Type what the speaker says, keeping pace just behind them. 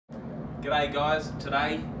G'day guys,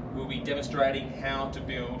 today we'll be demonstrating how to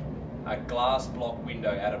build a glass block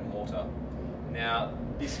window out of mortar. Now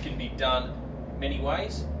this can be done many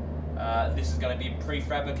ways. This is going to be a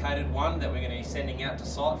prefabricated one that we're going to be sending out to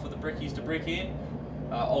site for the brickies to brick in.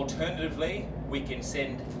 Alternatively, we can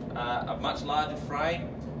send a much larger frame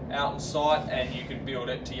out on site and you can build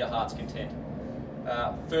it to your heart's content.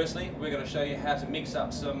 Firstly, we're going to show you how to mix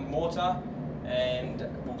up some mortar and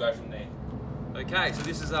we'll go from there. Okay, so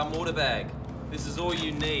this is our mortar bag. This is all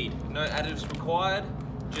you need. No additives required,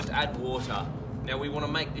 just add water. Now we want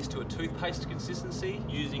to make this to a toothpaste consistency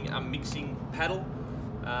using a mixing paddle,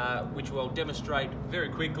 which we'll demonstrate very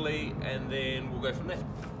quickly, and then we'll go from there.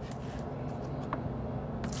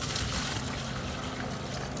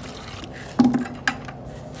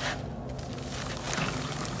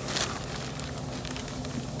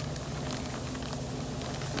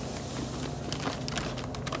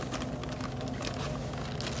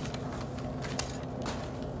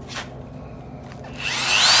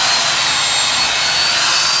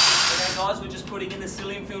 We're just putting in the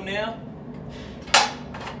ceiling fill now.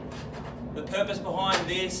 The purpose behind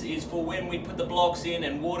this is for when we put the blocks in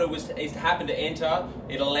and water is to happen to enter,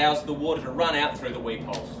 it allows the water to run out through the weep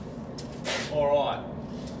holes. Alright,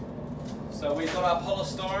 so we've got our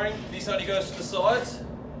polystyrene. This only goes to the sides,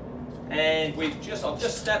 and I've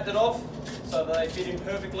just snapped it off so they fit in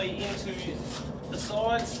perfectly into the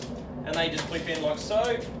sides, and they just clip in like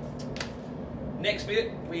so. Next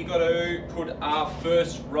bit, we got to put our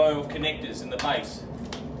first row of connectors in the base.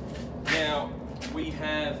 Now, we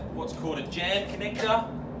have what's called a jam connector.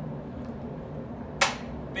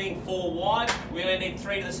 Being 4 wide, we only need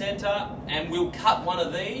 3 to the center, and we'll cut one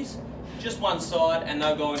of these, just one side, and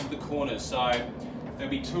they'll go into the corners. So there'll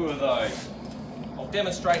be 2 of those. I'll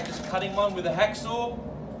demonstrate this cutting one with a hacksaw.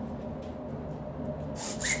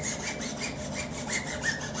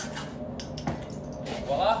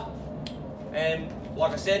 Voila. And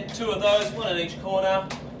like I said, 2 of those, 1 at each corner,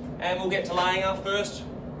 and we'll get to laying our first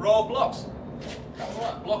row of blocks.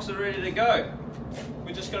 Alright, blocks are ready to go.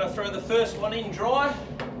 We're just going to throw the first one in dry,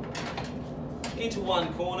 into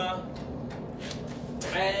one corner,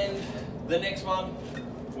 and the next one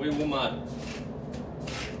we will mud.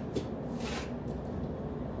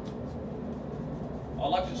 I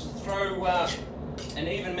like to just throw an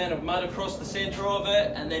even amount of mud across the centre of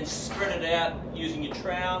it and then spread it out using your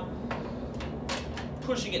trowel,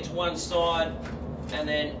 pushing it to one side, and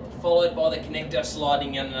then followed by the connector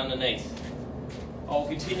sliding in underneath. I'll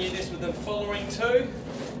continue this with the following 2,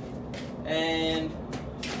 and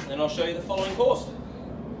then I'll show you the following course.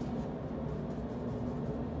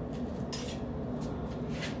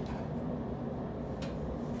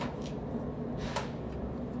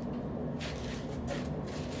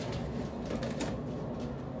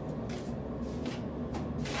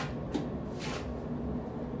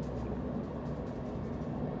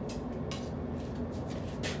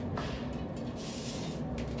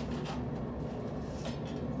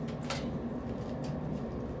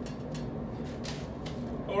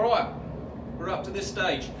 Alright, we're up to this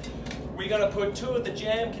stage. We're going to put 2 of the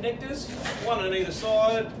jam connectors, 1 on either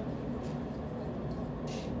side,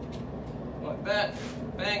 like that,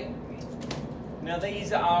 bang. Now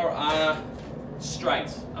these are our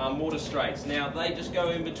straights, our mortar straights. Now they just go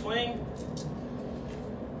in between.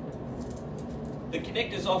 The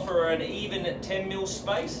connectors offer an even 10mm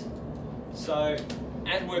space, so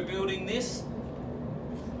as we're building this,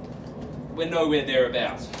 we're nowhere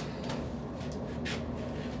thereabouts.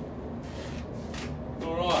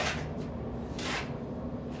 Alright,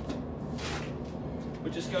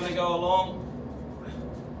 we're just going to go along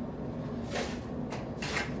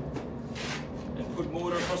and put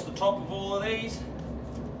mortar across the top of all of these.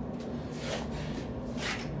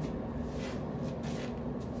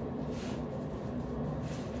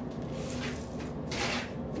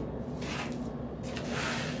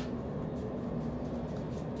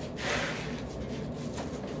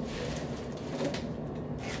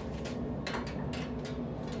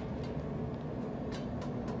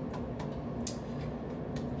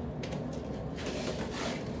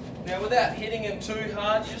 Now without hitting them too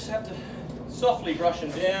hard, you just have to softly brush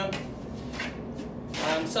them down.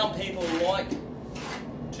 Some people like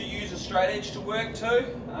to use a straight edge to work too.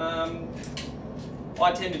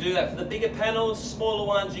 I tend to do that for the bigger panels. Smaller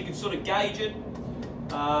ones you can sort of gauge it.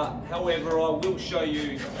 However, I will show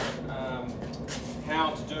you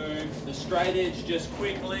how to do the straight edge just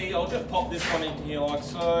quickly. I'll just pop this one into here like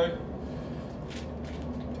so.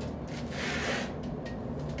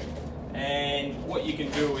 And what you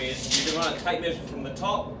can do is you can run a tape measure from the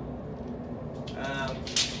top.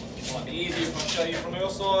 Might be easier if I show you from your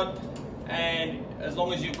side. And as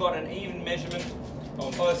long as you've got an even measurement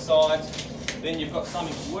on both sides, then you've got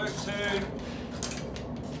something to work to.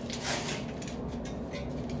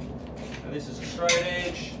 And this is a straight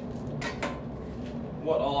edge.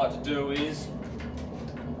 What I like to do is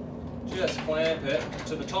just clamp it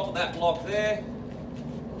to the top of that block there.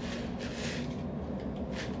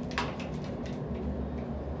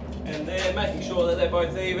 And then making sure that they're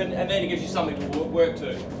both even, and then it gives you something to work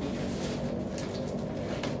to.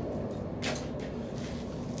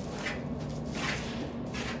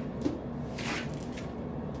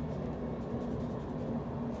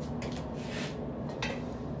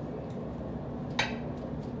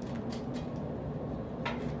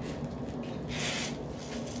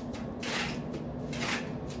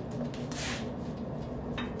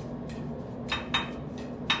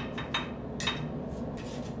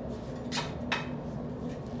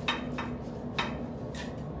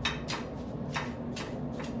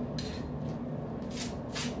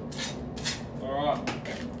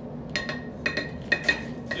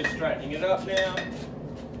 Just straightening it up now.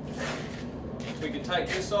 We can take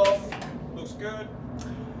this off, looks good.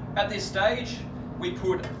 At this stage, we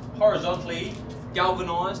put horizontally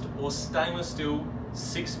galvanized or stainless steel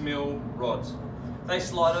 6mm rods. They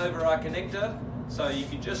slide over our connector, so you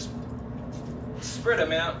can just spread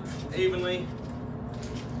them out evenly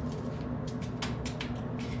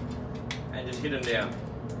and just hit them down.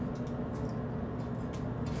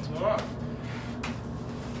 All right.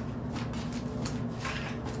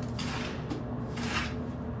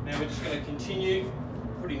 Now we're just going to continue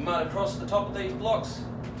putting mud across the top of these blocks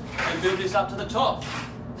and build this up to the top.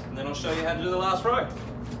 And then I'll show you how to do the last row.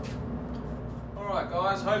 Alright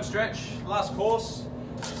guys, home stretch, last course.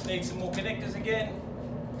 Just need some more connectors again.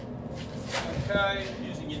 Okay,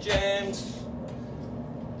 using your jams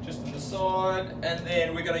just on the side, and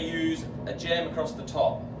then we're going to use a jam across the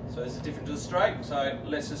top. So this is different to the straight, so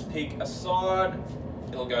let's just pick a side,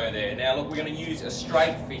 it'll go there. Now look, we're going to use a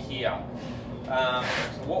straight for here. So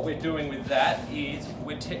what we're doing with that is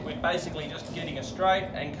we're basically just getting a straight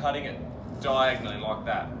and cutting it diagonally like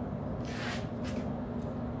that.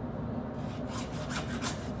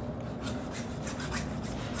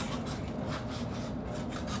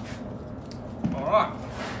 Alright,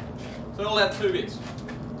 so it'll have two bits.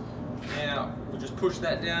 Now we'll just push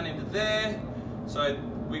that down into there. So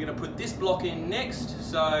we're going to put this block in next,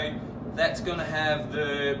 so that's going to have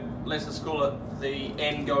the, let's just call it the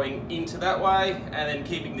end going into that way, and then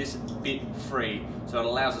keeping this bit free. So it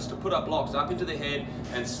allows us to put our blocks up into the head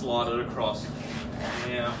and slide it across.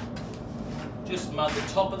 Now, just mud the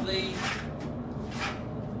top of this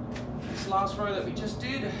last row that we just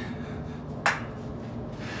did.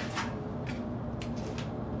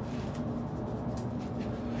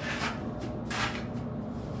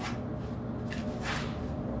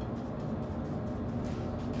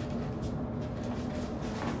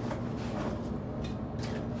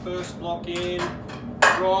 First block in,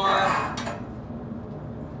 dry,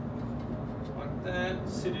 like that,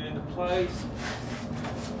 sit it into place.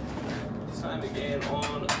 Same again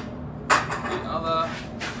on the other.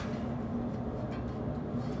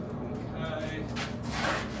 Okay.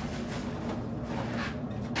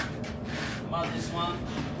 Mud this one.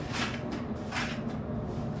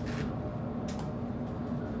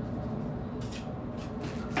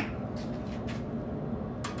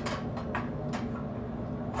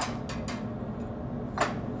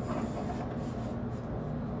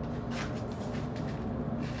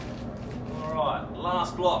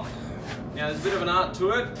 Last block. Now there's a bit of an art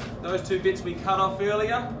to it. Those two bits we cut off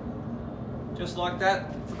earlier, just like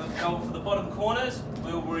that, for the bottom corners,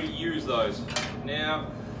 we'll reuse those. Now,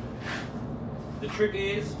 the trick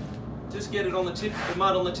is, just get it on the tip, the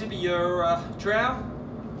mud on the tip of your trowel,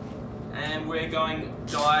 and we're going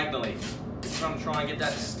diagonally. We're going to try and get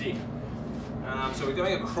that to stick. So we're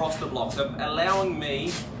going across the block, so allowing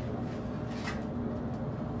me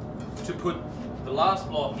to put the last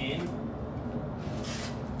block in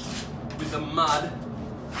with the mud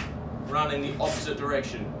run in the opposite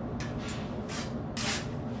direction.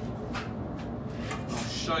 I'll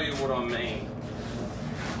show you what I mean.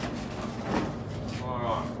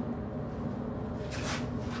 Alright.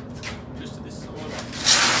 Just to this side.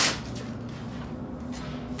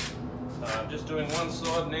 So I'm just doing one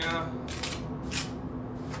side now.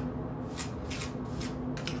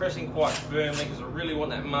 Pressing quite firmly because I really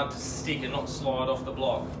want that mud to stick and not slide off the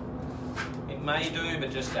block. It may do,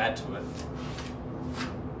 but just add to it.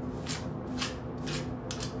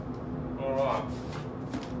 Alright.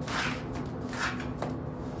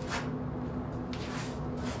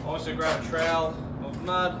 Also grab a trowel of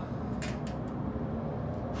mud.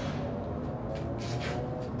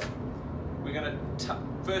 We're going to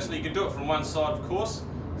firstly you can do it from one side, of course.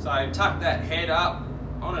 So tuck that head up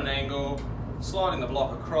on an angle, sliding the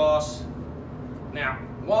block across. Now,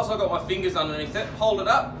 whilst I've got my fingers underneath it, hold it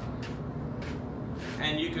up,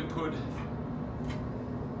 and you could put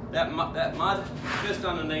that mud just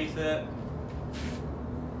underneath it.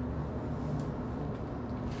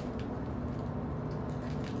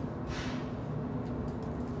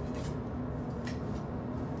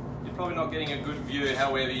 You're probably not getting a good view,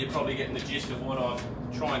 however, you're probably getting the gist of what I'm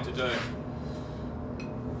trying to do.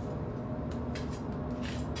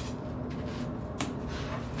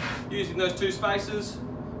 Using those two spaces,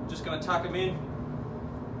 just going to tuck them in,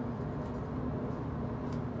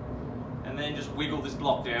 and then just wiggle this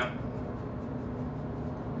block down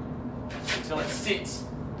until it sits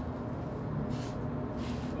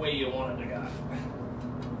where you want it to go.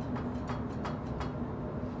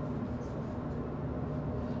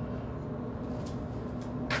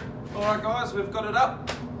 Alright guys, we've got it up.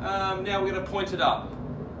 Now we're going to point it up.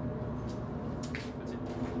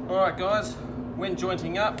 Alright guys, when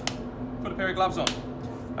jointing up, put a pair of gloves on.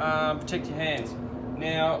 Protect your hands.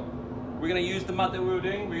 Now, we're going to use the mud that we were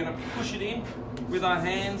doing. We're going to push it in with our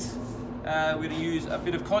hands. We're going to use a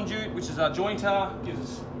bit of conduit, which is our jointer. Gives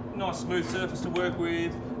us a nice smooth surface to work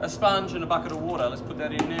with. A sponge and a bucket of water. Let's put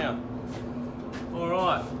that in now.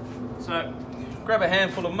 Alright, so grab a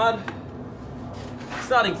handful of mud.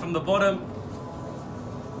 Starting from the bottom,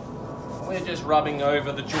 we're just rubbing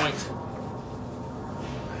over the joint.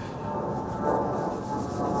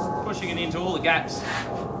 Pushing it into all the gaps.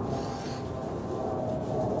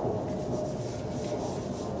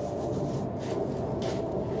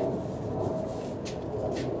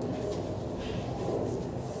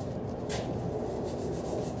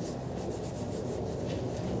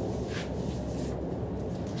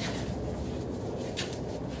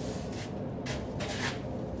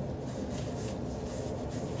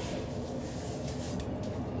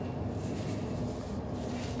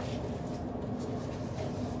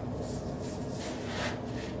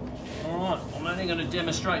 I'm only going to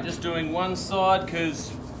demonstrate just doing one side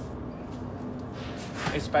because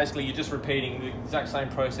it's basically you're just repeating the exact same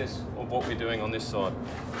process of what we're doing on this side.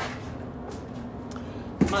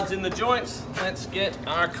 Mud's in the joints, let's get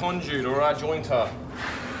our conduit or our jointer.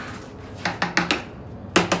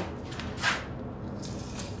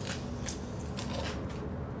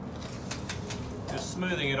 Just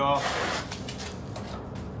smoothing it off.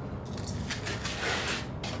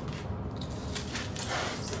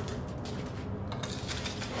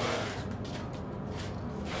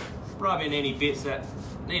 Rub in any bits that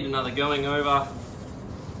need another going over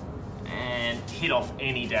and hit off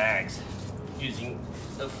any dags using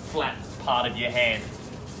the flat part of your hand.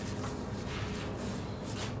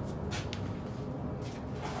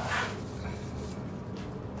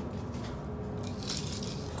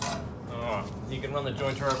 Alright, you can run the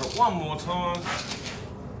jointer over it one more time.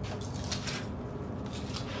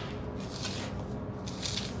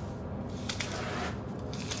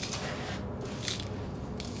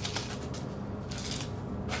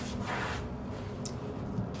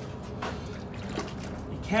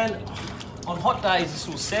 On hot days this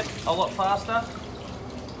will set a lot faster,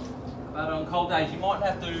 but on cold days you might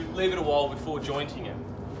have to leave it a while before jointing it.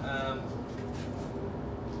 Now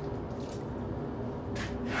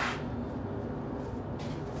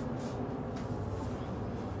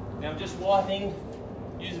I'm just wiping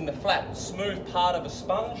using the flat smooth part of a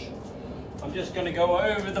sponge. I'm just going to go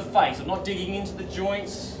over the face. I'm not digging into the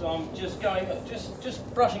joints, I'm just going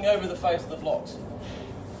just brushing over the face of the blocks.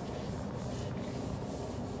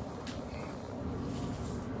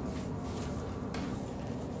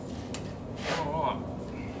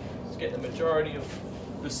 Get the majority of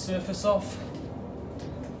the surface off.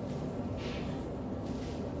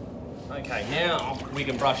 Okay, now we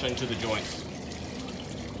can brush into the joints.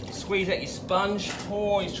 Squeeze out your sponge,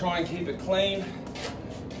 always try and keep it clean.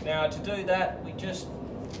 Now to do that, we just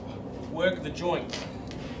work the joint.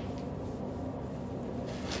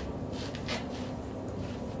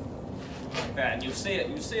 Like that, and you'll see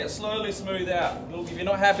it slowly smooth out. Look, if you're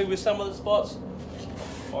not happy with some of the spots,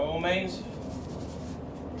 by all means,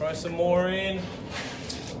 throw some more in,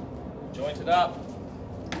 joint it up,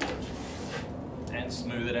 and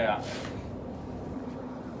smooth it out.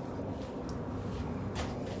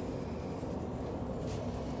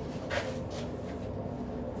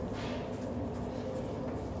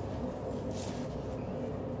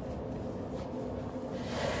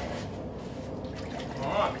 All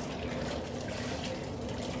right.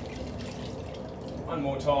 One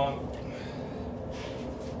more time.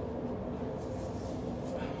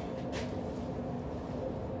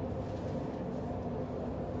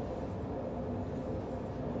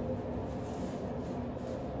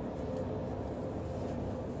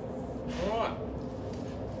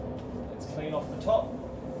 the top.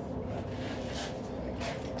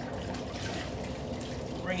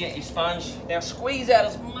 Bring out your sponge. Now squeeze out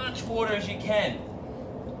as much water as you can.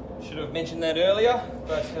 Should have mentioned that earlier,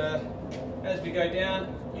 but as we go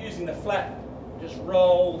down, using the flat, just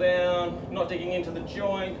roll down, not digging into the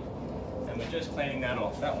joint, and we're just cleaning that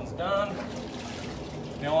off. That one's done.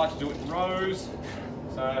 Now I like to do it in rows,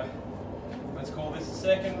 so let's call this the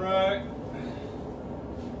second row.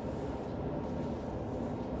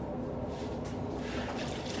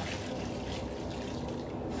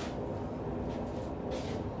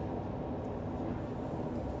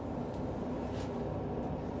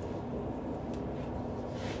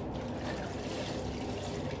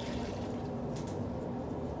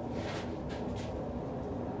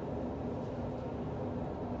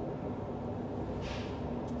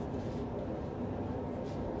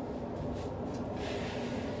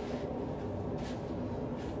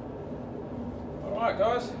 Alright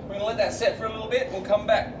guys, we're going to let that set for a little bit, we'll come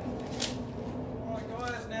back. Alright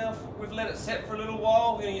guys, now we've let it set for a little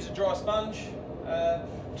while, we're going to use a dry sponge.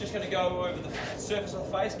 Just going to go over the surface of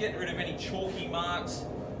the face, getting rid of any chalky marks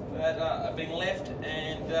that are being left,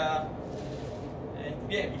 and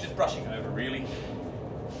yeah, we're just brushing over really.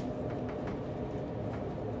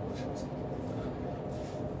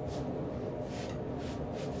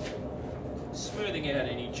 Smoothing out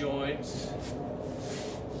any joints.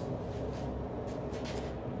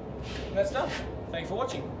 And that's done. Thanks for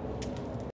watching.